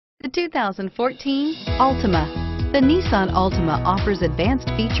The 2014 Altima. The Nissan Altima offers advanced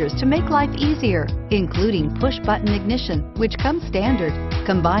features to make life easier, including push-button ignition, which comes standard.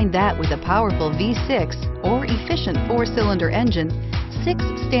 Combine that with a powerful V6 or efficient 4-cylinder engine, 6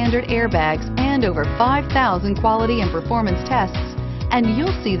 standard airbags, and over 5,000 quality and performance tests, and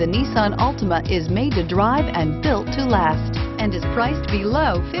you'll see the Nissan Altima is made to drive and built to last, and is priced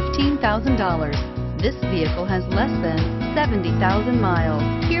below $15,000. This vehicle has less than 70,000 miles.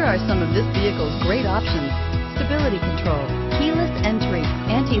 Here are some of this vehicle's great options: stability control, keyless entry,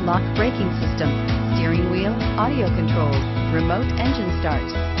 anti-lock braking system, steering wheel audio controls, remote engine start,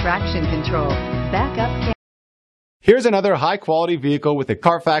 traction control, backup camera. Here's another high-quality vehicle with a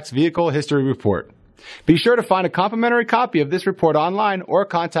CARFAX Vehicle History Report. Be sure to find a complimentary copy of this report online or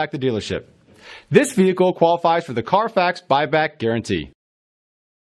contact the dealership. This vehicle qualifies for the CARFAX Buyback Guarantee.